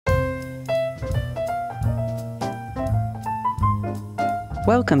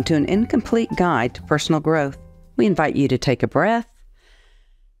Welcome to an incomplete guide to personal growth. We invite you to take a breath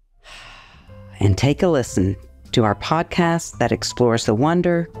and take a listen to our podcast that explores the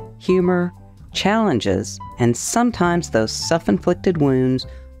wonder, humor, challenges, and sometimes those self-inflicted wounds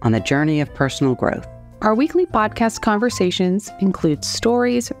on the journey of personal growth. Our weekly podcast conversations include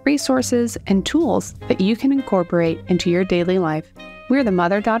stories, resources, and tools that you can incorporate into your daily life. We're the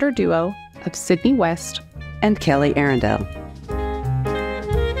mother-daughter duo of Sydney West and Kelly Arundel.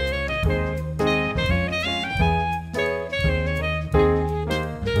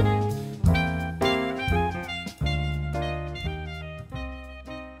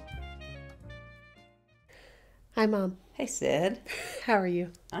 Hi, Mom. Hey, Sid. How are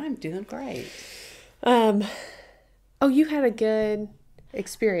you? I'm doing great. You had a good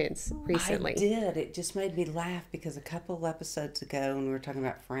experience recently. I did. It just made me laugh because a couple of episodes ago when we were talking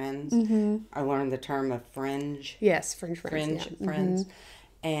about friends, I learned the term of fringe. Yes, fringe friends. Friends.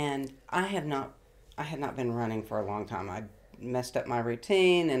 And I had not been running for a long time. I messed up my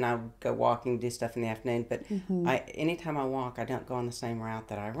routine and I would go walking, do stuff in the afternoon. But anytime I walk, I don't go on the same route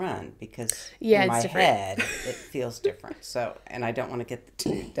that I run because in my head it feels different. So, and I don't want to get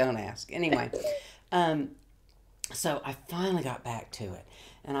don't ask. Anyway, so I finally got back to it,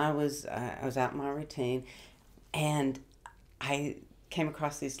 and I was out in my routine, and I came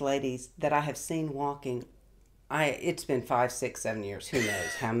across these ladies that I have seen walking. It's been 5, 6, 7 years. Who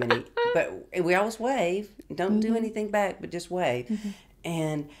knows how many? But we always wave. Don't do anything back, but just wave.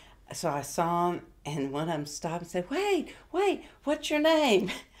 And so I saw them, and one of them stopped and said, "Wait, what's your name?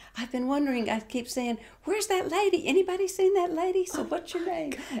 I've been wondering. I keep saying, where's that lady? Anybody seen that lady? So what's your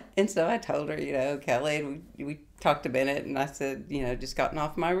name?" And so I told her, Kelly, and we talked a minute, and I said, just gotten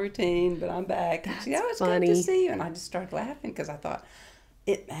off my routine, but I'm back. And she said, it's funny. Good to see you. And I just started laughing because I thought,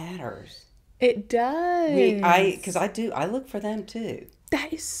 it matters. It does. Because I look for them too.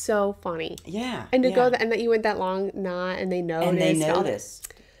 That is so funny. Yeah. And to go and that you went that long not, and they noticed. And they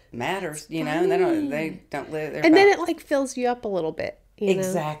noticed. Matters, and they don't live there. And then it fills you up a little bit.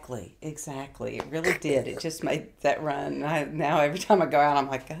 Exactly. It really did. It just made that run. Now every time I go out, I'm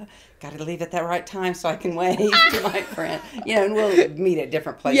like, got to leave at that right time so I can wave to my friend. And we'll meet at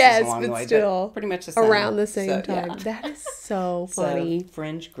different places along the way. Still but pretty much the same. Around the same time. Yeah. That is so funny. So,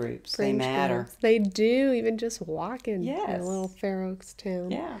 fringe groups, they matter. Groups. They do, even just walking in a little Fair Oaks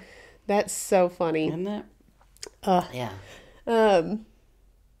town. Yeah. That's so funny. Isn't it? Yeah.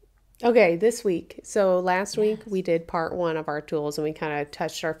 Okay, this week. So last week we did part 1 of our tools, and we kind of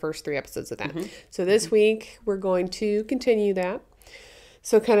touched our first 3 episodes of that. So this week we're going to continue that.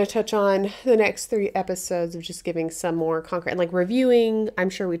 So kind of touch on the next 3 episodes of just giving some more concrete, like reviewing.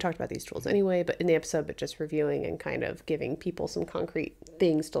 I'm sure we talked about these tools anyway, but in the episode, but just reviewing and kind of giving people some concrete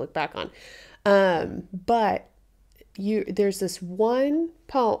things to look back on. But there's this one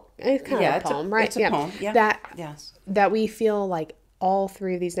poem. It's kind of a poem, right? It's a poem. Yeah. That we feel like all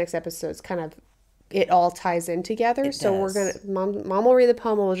 3 of these next episodes kind of, it all ties in together. We're going to, Mom will read the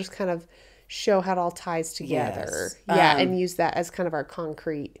poem, and we'll just kind of show how it all ties together. Yes. And use that as kind of our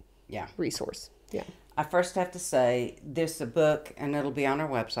concrete resource. Yeah. I first have to say, there's a book, and it'll be on our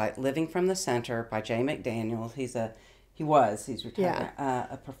website, Living from the Center by J. McDaniel. He's retired,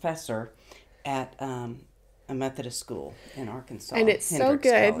 a professor at a Methodist school in Arkansas. And it's so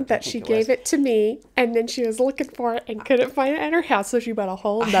good that she gave it to me, and then she was looking for it and couldn't find it at her house, so she bought a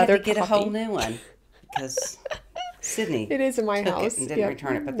whole other copy. I had to get a whole new one because Sydney it is in my house and didn't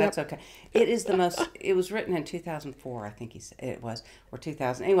return it, but that's okay. It is the most. It was written in 2004, I think he said it was, or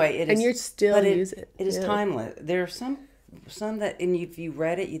 2000. Anyway, it is. And you still use it. It is timeless. There are some that, and if you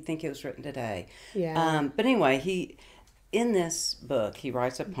read it, you'd think it was written today. Yeah. But anyway, in this book, he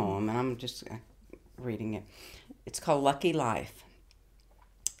writes a poem, and I'm just reading it. It's called Lucky Life.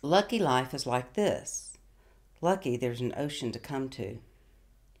 Lucky life is like this. Lucky there's an ocean to come to.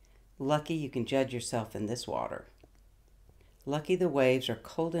 Lucky you can judge yourself in this water. Lucky the waves are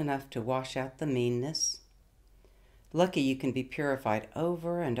cold enough to wash out the meanness. Lucky you can be purified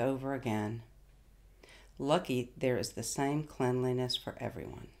over and over again. Lucky there is the same cleanliness for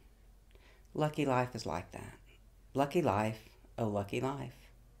everyone. Lucky life is like that. Lucky life, oh lucky life.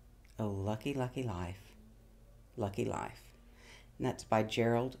 Oh, lucky, lucky life. Lucky life. And that's by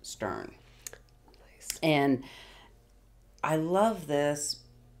Gerald Stern. Nice. And I love this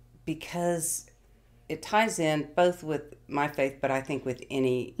because it ties in both with my faith, but I think with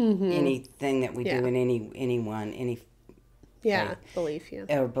anything that we do in any faith,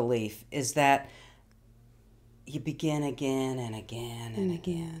 belief is that you begin again and again and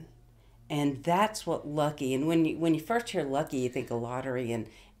again. And that's what lucky, and when you first hear lucky, you think of lottery,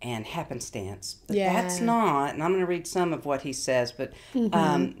 and happenstance. But Yeah. that's not, and I'm going to read some of what he says, but J.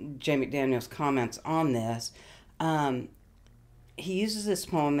 McDaniel's comments on this. He uses this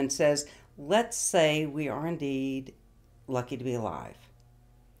poem and says, let's say we are indeed lucky to be alive.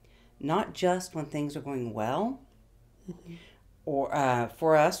 Not just when things are going well, or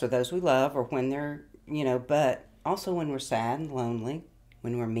for us or those we love, or when they're, but also when we're sad and lonely,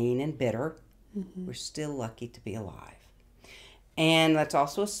 when we're mean and bitter, we're still lucky to be alive. And let's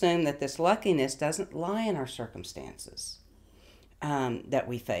also assume that this luckiness doesn't lie in our circumstances that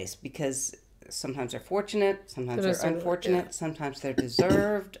we face, because sometimes they're fortunate, sometimes they're unfortunate, sometimes they're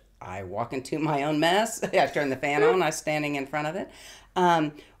deserved. I walk into my own mess, I turn the fan on, I'm standing in front of it,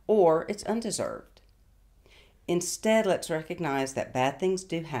 or it's undeserved. Instead, let's recognize that bad things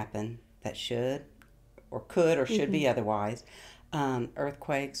do happen that should or could or should be otherwise.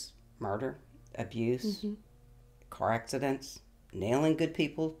 Earthquakes, murder, abuse, car accidents, nailing good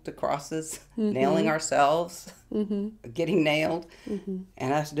people to crosses, nailing ourselves, getting nailed,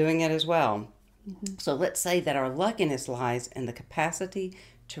 and us doing it as well. So let's say that our luckiness lies in the capacity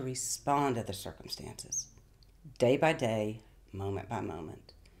to respond to the circumstances, day by day, moment by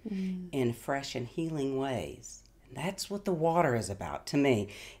moment, in fresh and healing ways. And that's what the water is about to me.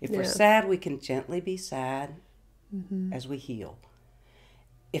 If we're sad, we can gently be sad as we heal.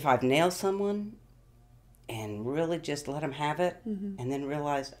 If I've nailed someone and really just let them have it, and then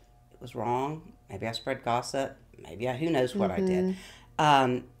realize it was wrong, maybe I spread gossip, maybe who knows what I did,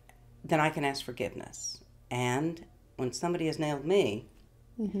 then I can ask forgiveness. And when somebody has nailed me,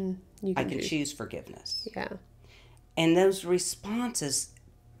 I can choose forgiveness. Yeah. And those responses,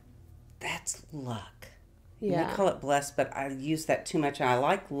 that's luck. Yeah. We call it blessed, but I use that too much. And I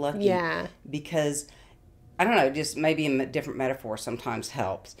like lucky because, I don't know, just maybe a different metaphor sometimes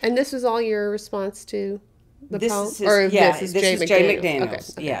helps. And this was all your response to the poem? This is J. McDaniel.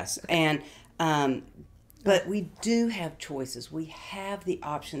 McDaniel's. Okay. Yes. And, but we do have choices. We have the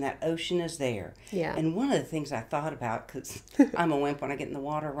option. That ocean is there. Yeah. And one of the things I thought about, because I'm a wimp when I get in the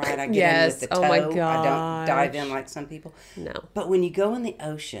water, right? I get in with the toe. Oh my I don't dive in like some people. No. But when you go in the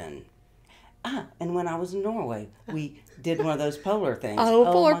ocean, and when I was in Norway, we did one of those polar things.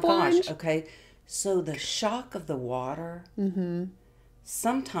 Polar my plunge. gosh. Okay. So the shock of the water,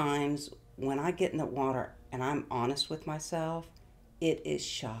 sometimes when I get in the water and I'm honest with myself, it is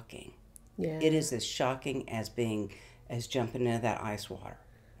shocking. Yeah. It is as shocking as jumping into that ice water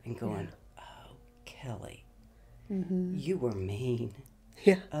and going, oh, Kelly, you were mean.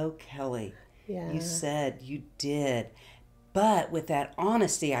 Yeah. Oh, Kelly, Yeah. you said, you did. But with that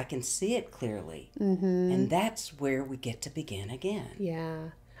honesty, I can see it clearly. And that's where we get to begin again.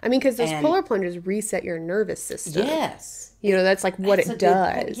 Yeah. I mean, because those polar plunges reset your nervous system. Yes. That's like what it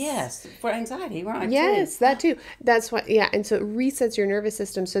does. Yes. For anxiety, right? Yes, that too. That's what, and so it resets your nervous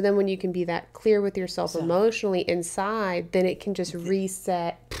system. So then when you can be that clear with yourself emotionally inside, then it can just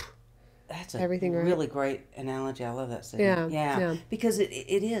reset That's a everything. really great analogy. I love that. Sydney. Yeah. Because it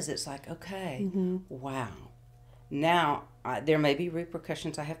is. It's like, okay, wow. Now, there may be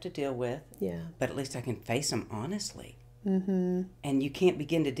repercussions I have to deal with. Yeah. But at least I can face them honestly. And you can't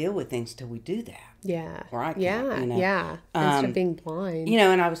begin to deal with things till we do that. Yeah. Or I can't, Yeah. Instead of being blind.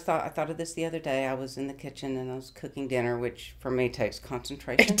 And I thought of this the other day. I was in the kitchen and I was cooking dinner, which for me takes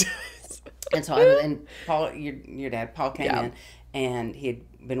concentration. It does. And so Paul, your dad, Paul came in, and he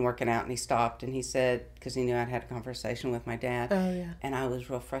had been working out, and he stopped, and he said, because he knew I'd had a conversation with my dad. Oh, yeah. And I was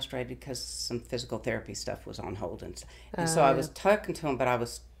real frustrated because some physical therapy stuff was on hold, and so I was talking to him, but I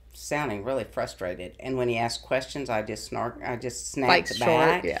was sounding really frustrated. And when he asked questions, I just snapped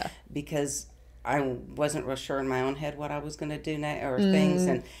back, because I wasn't real sure in my own head what I was going to do next, or things,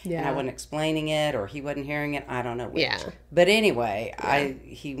 and I wasn't explaining it, or he wasn't hearing it. I don't know which. Yeah. But anyway,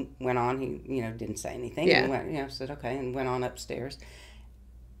 he went on. He didn't say anything. Yeah. He went, said okay, and went on upstairs.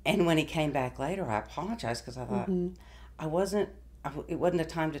 And when he came back later, I apologized because I thought it wasn't a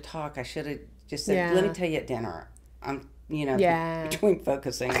time to talk. I should have just said, let me tell you at dinner. I'm between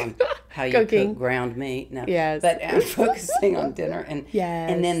focusing on how you cook ground meat. No. Yes. But I'm focusing on dinner. And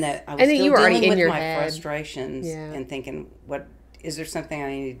then I was still dealing with my frustrations and thinking, what is there something I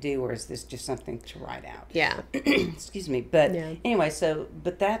need to do, or is this just something to write out? Yeah. Excuse me. But anyway,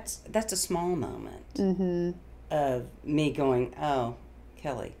 but that's a small moment of me going, oh,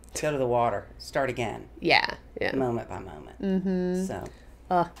 Kelly, go to the water, start again. Yeah. Moment by moment. So.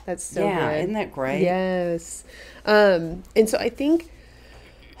 Oh, that's so good. Isn't that great? Yes. And so I think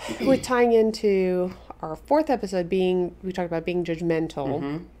with tying into our fourth episode we talked about being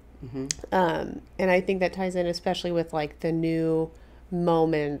judgmental. And I think that ties in especially with like the new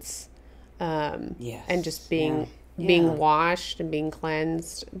moments and just being being washed and being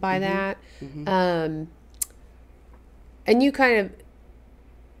cleansed by that. And you kind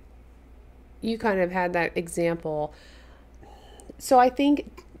of had that example. So I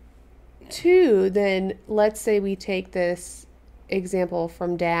think too, then let's say we take this example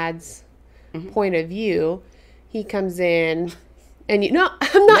from Dad's point of view. He comes in and I'm not.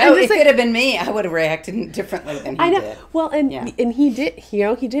 No, if it had been me, I would have reacted differently than he did. Well, and he did,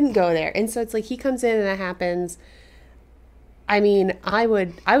 he didn't go there. And so it's like he comes in and that happens. I mean, I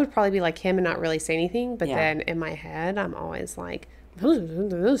would probably be like him and not really say anything, but then in my head, I'm always like, what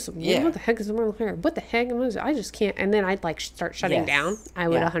the heck is wrong here? What the heck? I just can't. And then I'd like start shutting down. I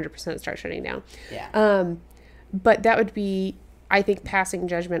would 100% start shutting down. Yeah. But that would be, I think, passing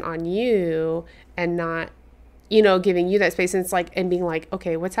judgment on you and not, giving you that space. And it's like, and being like,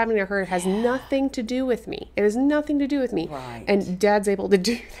 okay, what's happening to her has nothing to do with me. It has nothing to do with me. Right. And Dad's able to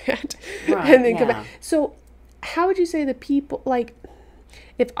do that. Right. And then come back. So how would you say the people, like,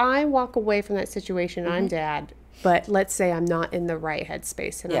 if I walk away from that situation, I'm Dad, but let's say I'm not in the right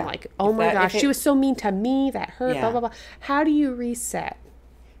headspace and I'm like, oh my gosh, she was so mean to me, that hurt, blah, blah, blah. How do you reset?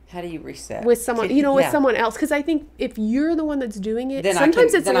 How do you reset? With someone, with someone else. Because I think if you're the one that's doing it,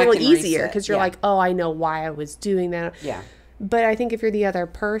 sometimes it's a little easier because you're like, oh, I know why I was doing that. Yeah. But I think if you're the other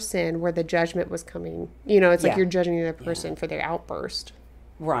person where the judgment was coming, it's like you're judging the other person for their outburst.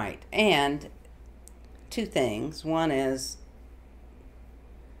 Right. And two things. One is,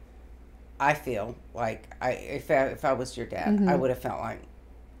 I feel like if I was your dad, I would have felt like,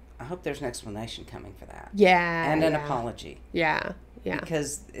 I hope there's an explanation coming for that. Yeah. And an apology. Yeah. Yeah.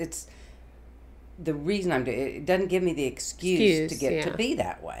 Because it's the reason I'm doing it. It doesn't give me the excuse to get to be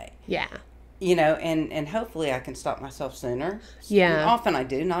that way. Yeah. And hopefully I can stop myself sooner. Yeah. Often I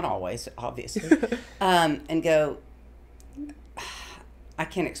do, not always, obviously. And go, I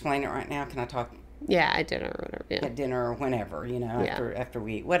can't explain it right now. Can I talk? Yeah, at dinner or whatever. Yeah. At dinner or whenever, after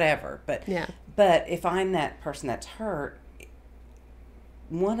we eat, whatever. But if I'm that person that's hurt,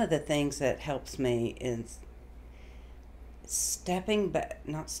 one of the things that helps me is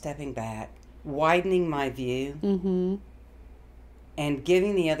not stepping back, widening my view, and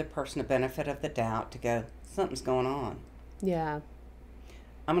giving the other person a benefit of the doubt to go, something's going on. Yeah.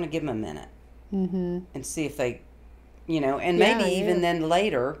 I'm going to give them a minute and see if they, and maybe even then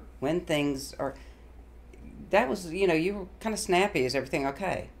later when things are, that was, you were kind of snappy. Is everything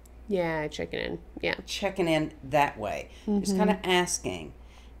okay? Yeah, checking in. Yeah. Checking in that way. Just kind of asking.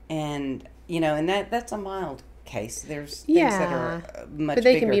 And, and that's a mild case. There's things that are much bigger. But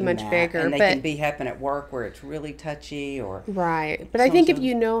they can be much bigger. And they can be happen at work where it's really touchy or. Right. But I think if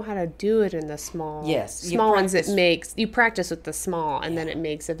you know how to do it in the small ones, you practice with the small and then it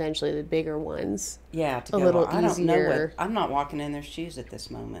makes eventually the bigger ones. Yeah. To a go, little I don't know easier. I'm not walking in their shoes at this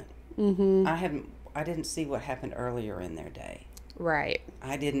moment. I didn't see what happened earlier in their day. Right.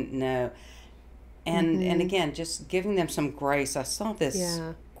 I didn't know. And again, just giving them some grace. I saw this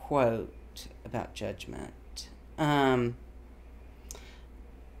quote about judgment. Can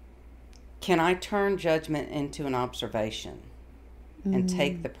I turn judgment into an observation and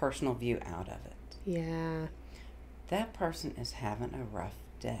take the personal view out of it? Yeah. That person is having a rough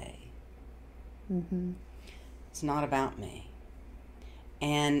day. It's not about me.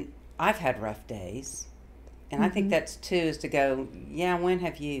 And I've had rough days. And I think that's too, is to go, when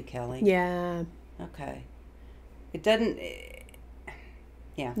have you, Kelly? Yeah. Okay. It doesn't,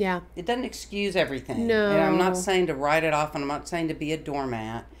 it doesn't excuse everything. No. And I'm not saying to write it off, and I'm not saying to be a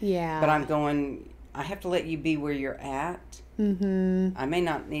doormat. Yeah. But I'm going, I have to let you be where you're at. I may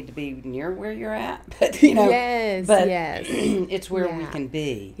not need to be near where you're at, but, yes, it's where we can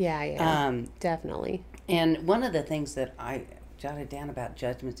be. Yeah, definitely. And one of the things that I jotted down about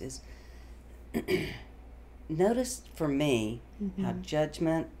judgments is notice for me how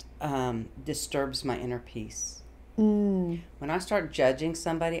judgment disturbs my inner peace. When I start judging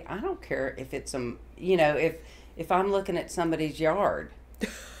somebody, I don't care if it's if I'm looking at somebody's yard,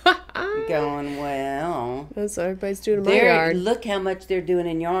 going, well, that's what everybody's doing in my yard. Look how much they're doing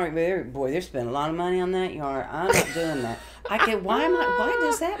in yard. Boy, they're spending a lot of money on that yard. I'm not doing that. Why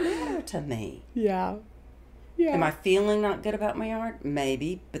does that matter to me? Yeah. Yeah. Am I feeling not good about my yard?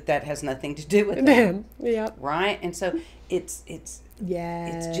 Maybe, but that has nothing to do with them. Yeah. Right? And so it's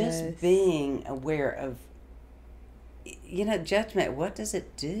just being aware of, judgment. What does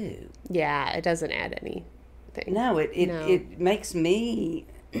it do? Yeah, it doesn't add anything. No, it makes me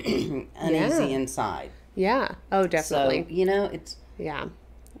uneasy inside. Yeah. Oh, definitely. So, it's... Yeah.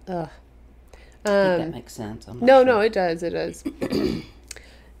 Ugh. I think that makes sense. No, it does. It does.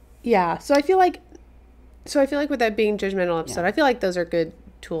 Yeah. So I feel like with that being judgmental episode, I feel like those are good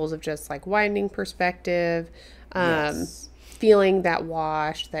tools of just like widening perspective, Yes. Feeling that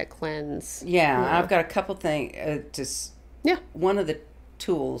wash, that cleanse. Yeah, I've got a couple things. Yeah. One of the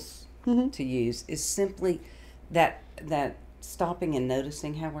tools to use is simply that stopping and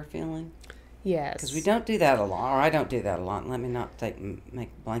noticing how we're feeling. Yes. Because we don't do that a lot, or I don't do that a lot. Let me not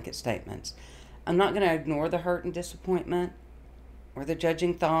make blanket statements. I'm not going to ignore the hurt and disappointment, or the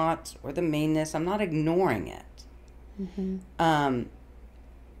judging thoughts, or the meanness. I'm not ignoring it.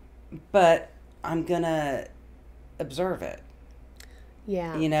 But I'm going to observe it.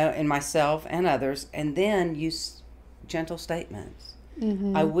 Yeah. In myself and others, and then use gentle statements.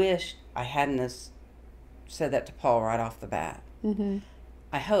 I wish I hadn't said that to Paul right off the bat.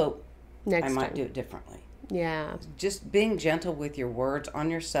 I hope I might do it differently. Yeah. Just being gentle with your words on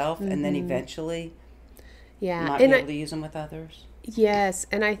yourself, and then eventually might be able to use them with others. Yes,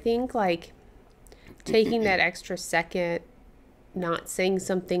 and I think, like, taking that extra second, not saying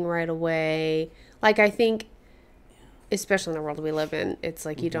something right away. Like, I think, especially in the world we live in, it's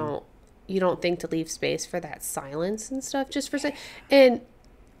like you don't think to leave space for that silence and stuff just for a second. And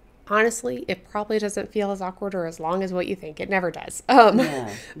honestly, it probably doesn't feel as awkward or as long as what you think. It never does.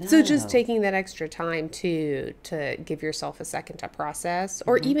 So just taking that extra time to give yourself a second to process,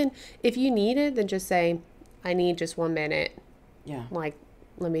 or even if you need it, then just say, I need just 1 minute. Yeah. Like,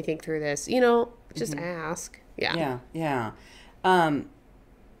 let me think through this. Just ask. Yeah. Yeah.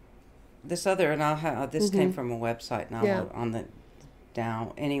 This other, and this came from a website, and I'll on the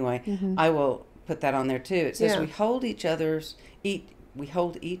down anyway. I will put that on there too. It says we hold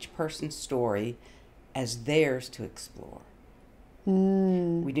each person's story as theirs to explore.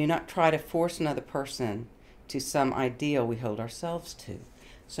 We do not try to force another person to some ideal we hold ourselves to.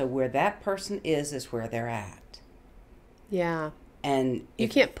 So where that person is where they're at. Yeah. And you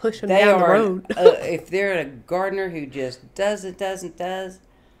can't push them down the road. If they're a gardener who just does,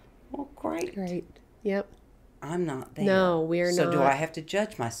 well, great. Right. Yep. I'm not there. No, we're not. So do I have to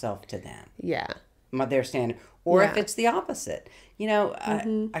judge myself to them? Yeah. Am I their standard? Or if it's the opposite. I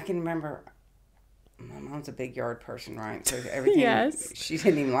can remember my mom's a big yard person, right? So everything, she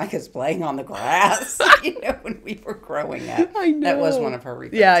didn't even like us playing on the grass, when we were growing up. I know. That was one of her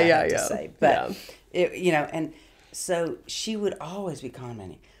regrets, I had to say. But, and so she would always be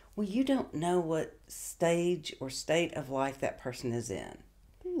commenting, well, you don't know what stage or state of life that person is in.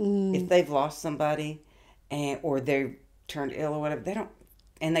 If they've lost somebody or they've turned ill or whatever,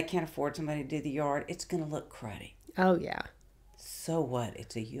 and they can't afford somebody to do the yard, it's going to look cruddy. Oh, yeah. So what?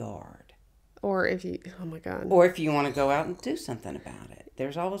 It's a yard. Or if you, oh my God. Or if you want to go out and do something about it.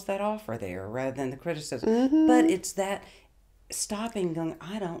 There's always that offer there rather than the criticism. But it's that stopping going,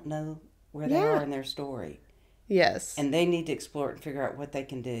 I don't know where they are in their story. Yes. And they need to explore it and figure out what they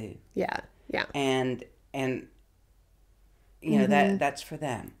can do. Yeah. Yeah. And that's for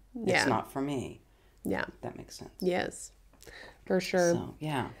them. It's not for me. Yeah. That makes sense. Yes. For sure. So,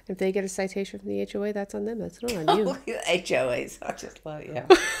 yeah. If they get a citation from the HOA, that's on them. That's not on you. HOAs. I just love it. Yeah.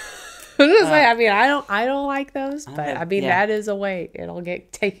 I'm just saying, I don't like those, but that is a way it'll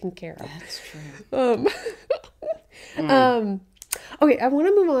get taken care of. That's true. Okay, I want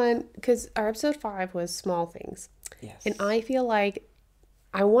to move on because our episode 5 was small things. Yes. And I feel like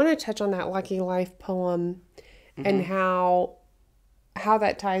I want to touch on that Lucky Life poem and how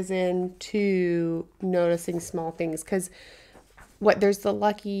that ties in to noticing small things. Because there's the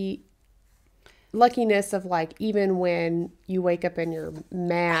luckiness of, like, even when you wake up and you're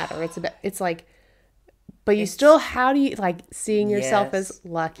mad or it's like, but you still, how do you, like, seeing yourself as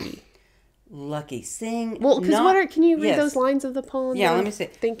lucky? Lucky. Seeing. Well, because can you read those lines of the poem? Yeah, let me see.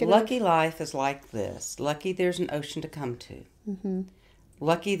 Lucky life is like this. Lucky there's an ocean to come to. Mm-hmm.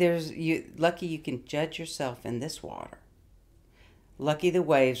 Lucky you can judge yourself in this water. Lucky the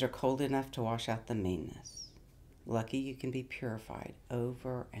waves are cold enough to wash out the meanness. Lucky you can be purified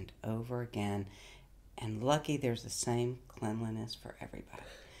over and over again. And lucky there's the same cleanliness for everybody.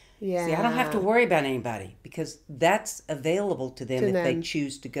 Yeah. See, I don't have to worry about anybody because that's available to them if they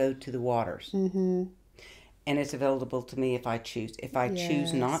choose to go to the waters. Mm-hmm. And it's available to me if I choose. If I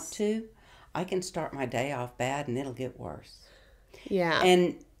choose not to, I can start my day off bad and it'll get worse. Yeah.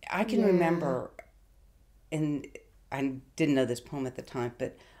 And I can remember, and I didn't know this poem at the time,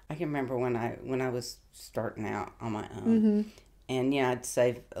 but I can remember when I was starting out on my own. And I'd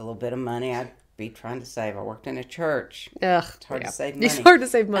save a little bit of money. I'd be trying to save. I worked in a church. Ugh, it's hard to save money. It's hard to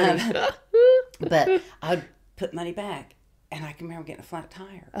save money. But I'd put money back, and I can remember getting a flat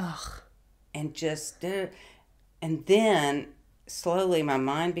tire. Ugh. And just and then slowly my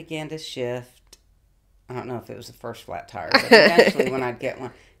mind began to shift. I don't know if it was the first flat tire, but eventually when I'd get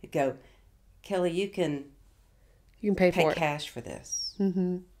one, it'd go, Kelly, you can pay for it. cash for this.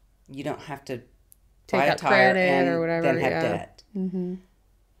 Mm-hmm. You don't have to take buy a out tire credit and or whatever. then have Yeah. debt.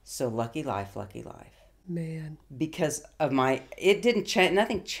 So lucky life. Man. Because of it didn't change.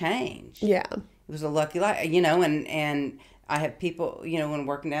 Nothing changed. Yeah. It was a lucky life, and I have people, when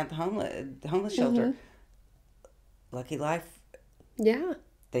working down at the homeless shelter, lucky life. Yeah.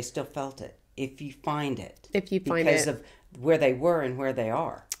 They still felt it if you find it. Because of where they were and where they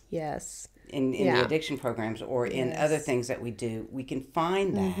are. Yes. In the addiction programs or in other things that we do, we can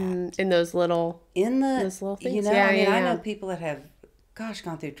find that in those little those little things. I know people that have,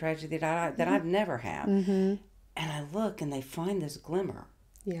 gone through tragedy that I've never had, and I look and they find this glimmer,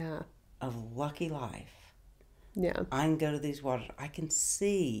 of lucky life. Yeah, I can go to these waters. I can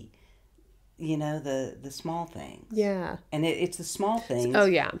see, the small things. Yeah, and it's the small things. Oh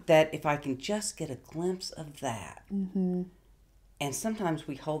yeah, that if I can just get a glimpse of that. And sometimes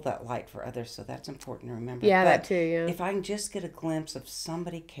we hold that light for others, so that's important to remember. Yeah, that too, yeah. If I can just get a glimpse of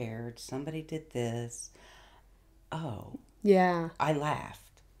somebody cared, somebody did this, yeah, I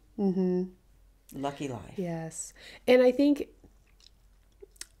laughed. Lucky life. Yes. And I think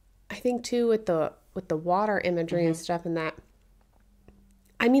too with the water imagery and stuff and that,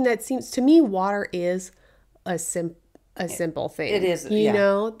 I mean, that seems, to me, water is a simple thing. It is,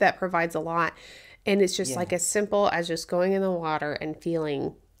 that provides a lot. And it's just like as simple as just going in the water and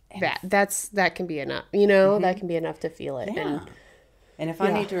feeling that can be enough, that can be enough to feel it. Yeah. And if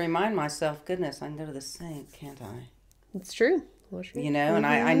I need to remind myself, goodness, I can go to the sink, can't I? It's true. Well, true. And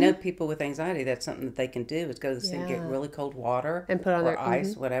I know people with anxiety, that's something that they can do is go to the sink, get really cold water and put on their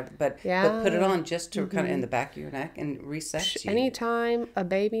ice, whatever. But put it on just to kind of in the back of your neck and reset you. Anytime a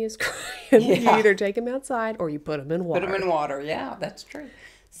baby is crying, you either take them outside or you put them in water. Put them in water. Yeah, that's true.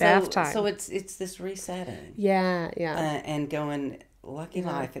 Bath time. So it's this resetting. Yeah. And going, lucky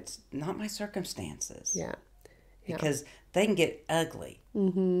life, it's not my circumstances. Yeah. Because they can get ugly. They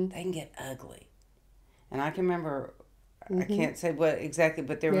can get ugly. And I can remember, I can't say what exactly,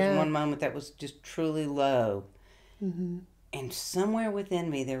 but there was one moment that was just truly low. And somewhere within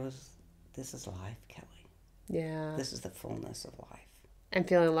me there was, this is life, Kelly. Yeah. This is the fullness of life. And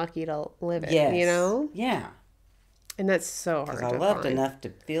feeling lucky to live it, Yes. Yeah. And that's so hard to Because I loved find. enough to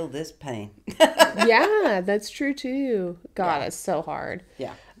feel this pain. Yeah, that's true too. God, it's so hard.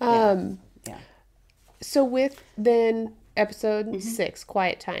 Yeah. Yeah. So with then episode 6,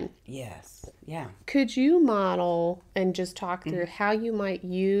 Quiet Time. Yes. Yeah. Could you model and just talk through how you might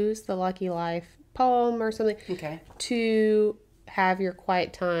use the Lucky Life poem or something to have your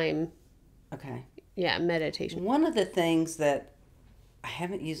quiet time? Okay. Yeah, meditation. One of the things that I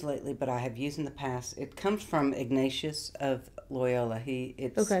haven't used lately, but I have used in the past, it comes from Ignatius of Loyola.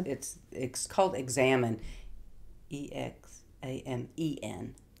 It's called Examen,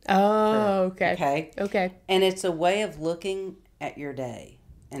 Examen. Oh, okay. Okay. And it's a way of looking at your day.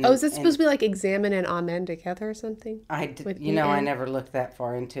 And, is it supposed to be like examine and amen together or something? I never looked that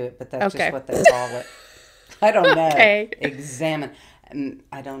far into it, but that's just what they call it. I don't know. Examine.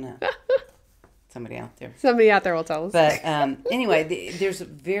 I don't know. Somebody out there will tell us. But anyway, there's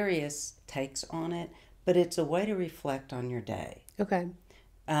various takes on it, but it's a way to reflect on your day. Okay.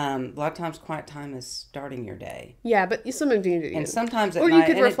 A lot of times, quiet time is starting your day. Yeah, but sometimes you do. And sometimes at or night,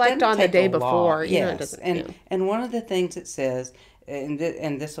 you could reflect on the day before. Yes, and one of the things it says, and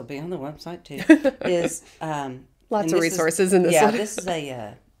this will be on the website too, is lots of resources in this one. Yeah, this is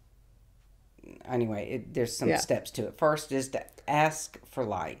a. Anyway, there's some steps to it. First is to ask for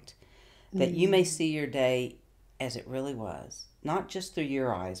light. That you may see your day as it really was, not just through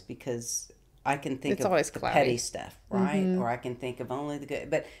your eyes, because I can think of the petty stuff, right? Or I can think of only the good,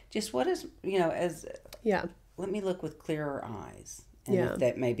 but just what is, let me look with clearer eyes. And if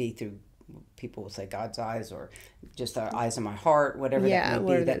that may be through, people will say God's eyes, or just the eyes of my heart, whatever that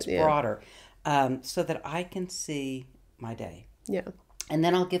may be, that's broader, so that I can see my day. Yeah. And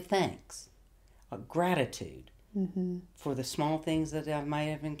then I'll give thanks, gratitude. For the small things that I might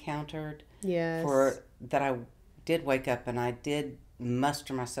have encountered. Yes. For that I did wake up and I did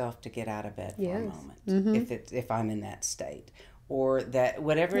muster myself to get out of bed for a moment. If I'm in that state. Or that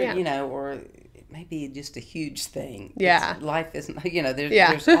whatever, or it may be just a huge thing. Yeah. Life isn't,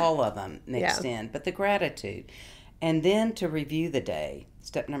 there's all of them mixed in. But the gratitude. And then to review the day,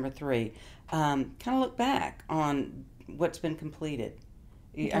 step number 3, kind of look back on what's been completed.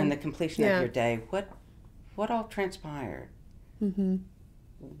 And the completion of your day. What all transpired?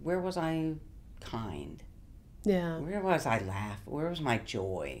 Where was I kind? Yeah. Where was I laugh? Where was my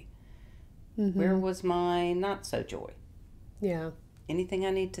joy? Where was my not so joy? Yeah. Anything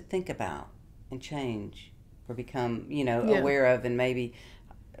I need to think about and change or become, aware of, and maybe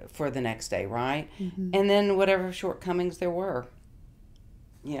for the next day, right? And then whatever shortcomings there were,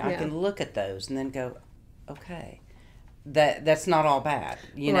 I can look at those and then go, okay, that's not all bad,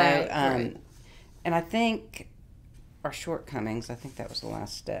 you know. Right. And I think our shortcomings, I think that was the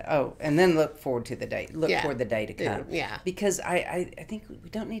last step. Oh, and then look forward to the day. Look for the day to come. Yeah. Because I think we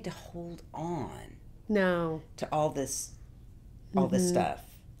don't need to hold on to all this stuff.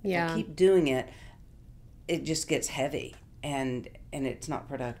 Yeah. If we keep doing it, it just gets heavy and it's not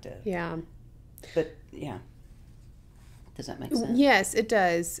productive. Yeah. But does that make sense? Yes, it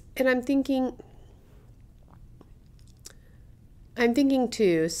does. And I'm thinking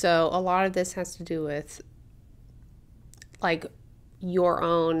too, so a lot of this has to do with like your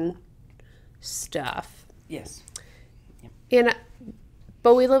own stuff. Yes.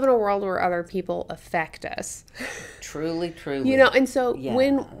 But we live in a world where other people affect us. Truly. You know, and so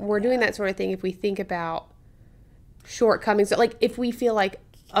when we're doing that sort of thing, if we think about shortcomings, like if we feel like,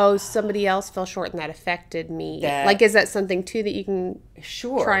 oh, somebody else fell short and that affected me, like is that something too that you can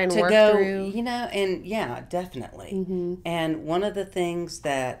try and work through? You know, and definitely. And one of the things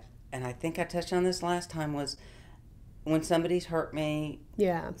that, and I think I touched on this last time, was when somebody's hurt me,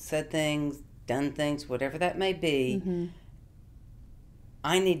 said things, done things, whatever that may be,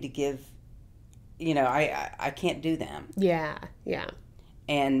 I need to give, I can't do them. Yeah.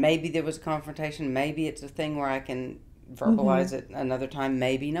 And maybe there was a confrontation. Maybe it's a thing where I can verbalize it another time.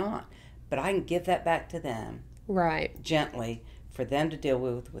 Maybe not. But I can give that back to them. Right. Gently for them to deal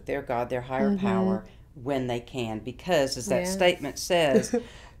with their God, their higher power when they can. Because as that statement says,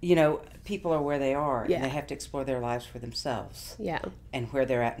 people are where they are. And they have to explore their lives for themselves. Yeah. And where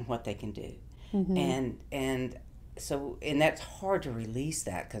they're at and what they can do. And so, and that's hard to release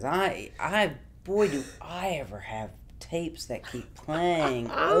that, because boy, do I ever have tapes that keep playing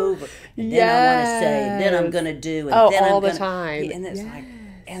over, and then I want to say, then I'm going to do, and then all I'm the time. And it's like,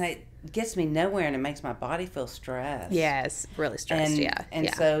 and it gets me nowhere, and it makes my body feel stressed. Yes, really stressed, And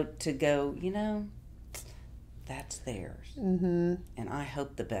so to go, that's theirs. And I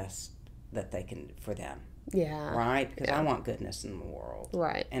hope the best that they can for them. Yeah. Right? Because I want goodness in the world.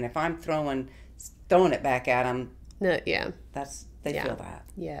 Right. And if I'm throwing it back at them, they feel that.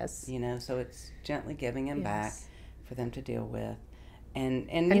 Yes. So it's gently giving them back for them to deal with.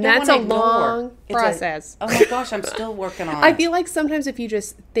 And that's a long process. Oh my gosh, I'm still working on it. I feel like sometimes if you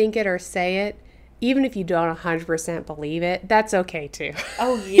just think it or say it, even if you don't 100% believe it, that's okay too.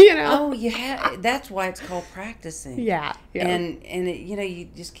 Oh, yeah. Oh, yeah. That's why it's called practicing. Yeah. And it, you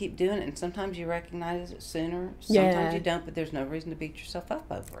just keep doing it, and sometimes you recognize it sooner. Sometimes you don't, but there's no reason to beat yourself up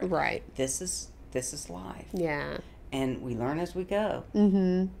over it. Right. This is life. Yeah. And we learn as we go.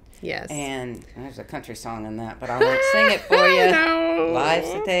 Yes. And there's a country song in that, but I won't sing it for you. No. Life's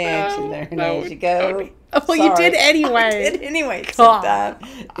a dance, and there as you go. Oh, well, you did anyway. I did anyway. Sometimes.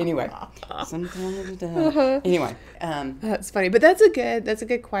 Anyway. Sometimes. Anyway. That's funny, but that's a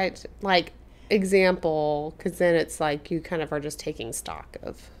good quiet example, because then it's like you kind of are just taking stock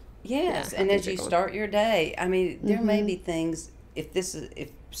of. Yes, and as you start your day, I mean, there may be things. If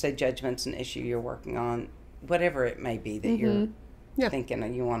say judgment's an issue you're working on, whatever it may be that you're thinking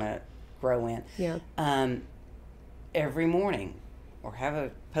that you want to grow in. Yeah. Every morning, or have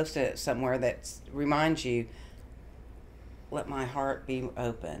a post-it somewhere that reminds you, let my heart be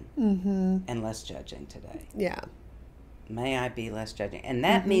open and less judging today. Yeah. May I be less judging. And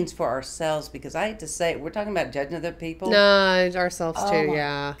that means for ourselves, because I hate to say it, we're talking about judging other people. No, ourselves too,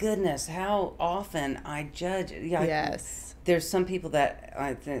 my goodness, how often I judge. Yes. There's some people that,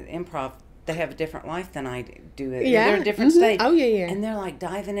 the improv, they have a different life than I do. They're in a different stage. Oh, yeah. And they're like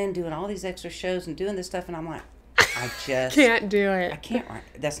diving in, doing all these extra shows and doing this stuff, and I'm like, I just can't do it. I can't.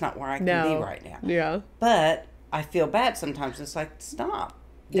 That's not where I can be right now. Yeah. But I feel bad sometimes. It's like, stop.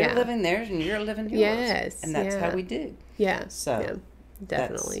 They're living theirs and you're living yours. Yes. And that's how we do. Yeah. So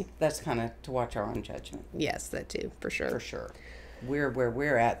definitely. That's kind of to watch our own judgment. Yes, that too, for sure. For sure. We're where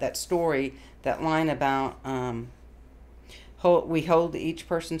we're at. That story, that line about we hold each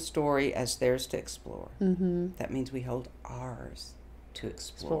person's story as theirs to explore. That means we hold ours to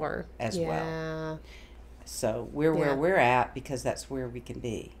explore as well. So we're where we're at because that's where we can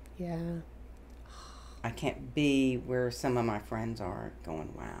be. Yeah. I can't be where some of my friends are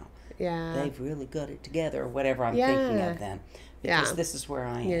going, wow. Yeah. They've really got it together, or whatever I'm thinking of them. Because this is where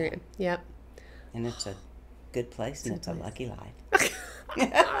I am. Yep. And it's a good place, and it's a lucky life.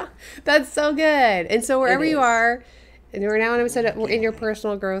 That's so good. And so wherever you are, and we're now in your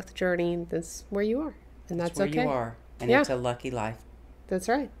personal growth journey, that's where you are. And that's where okay. you are. And it's a lucky life. That's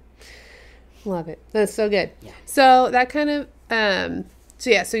right. Love it. That's so good. Yeah. So that kind of, so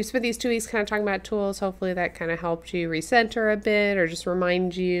you spent these 2 weeks kind of talking about tools. Hopefully that kind of helped you recenter a bit, or just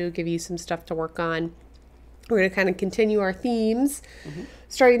remind you, give you some stuff to work on. We're going to kind of continue our themes.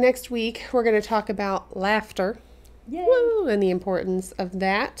 Starting next week, we're going to talk about laughter. Yay. Woo, and the importance of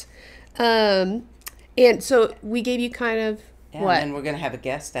that. And so we gave you kind of Yeah, what? and then we're going to have a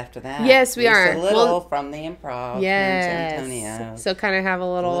guest after that. Yes, we are. Lisa Little from the Improv here in San Antonio. So kind of have a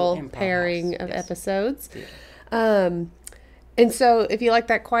little improv pairing house. of Yes. episodes. Yeah. And so if you like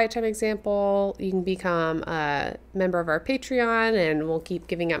that quiet time example, you can become a member of our Patreon, and we'll keep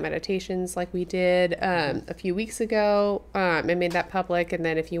giving out meditations like we did a few weeks ago. I made that public, and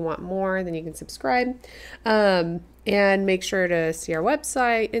then if you want more, then you can subscribe. And make sure to see our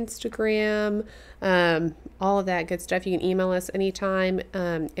website, Instagram, all of that good stuff. You can email us anytime,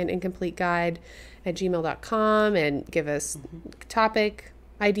 at incompleteguide@gmail.com, and give us topic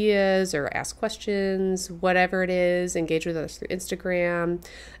ideas or ask questions, whatever it is. Engage with us through Instagram.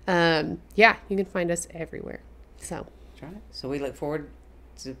 Yeah, you can find us everywhere. So That's right. So we look forward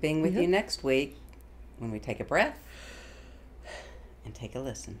to being with you next week when we take a breath and take a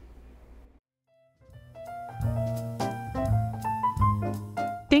listen.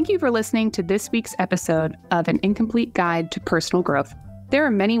 Thank you for listening to this week's episode of An Incomplete Guide to Personal Growth. There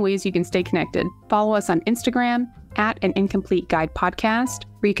are many ways you can stay connected. Follow us on Instagram at An Incomplete Guide Podcast,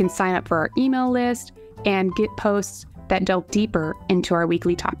 where you can sign up for our email list and get posts that delve deeper into our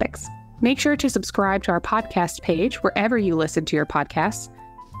weekly topics. Make sure to subscribe to our podcast page wherever you listen to your podcasts.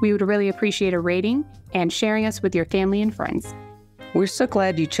 We would really appreciate a rating and sharing us with your family and friends. We're so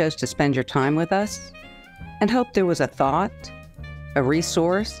glad you chose to spend your time with us and hope there was a thought, a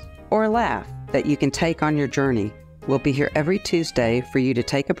resource, or a laugh that you can take on your journey. We'll be here every Tuesday for you to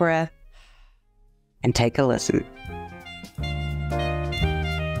take a breath and take a listen.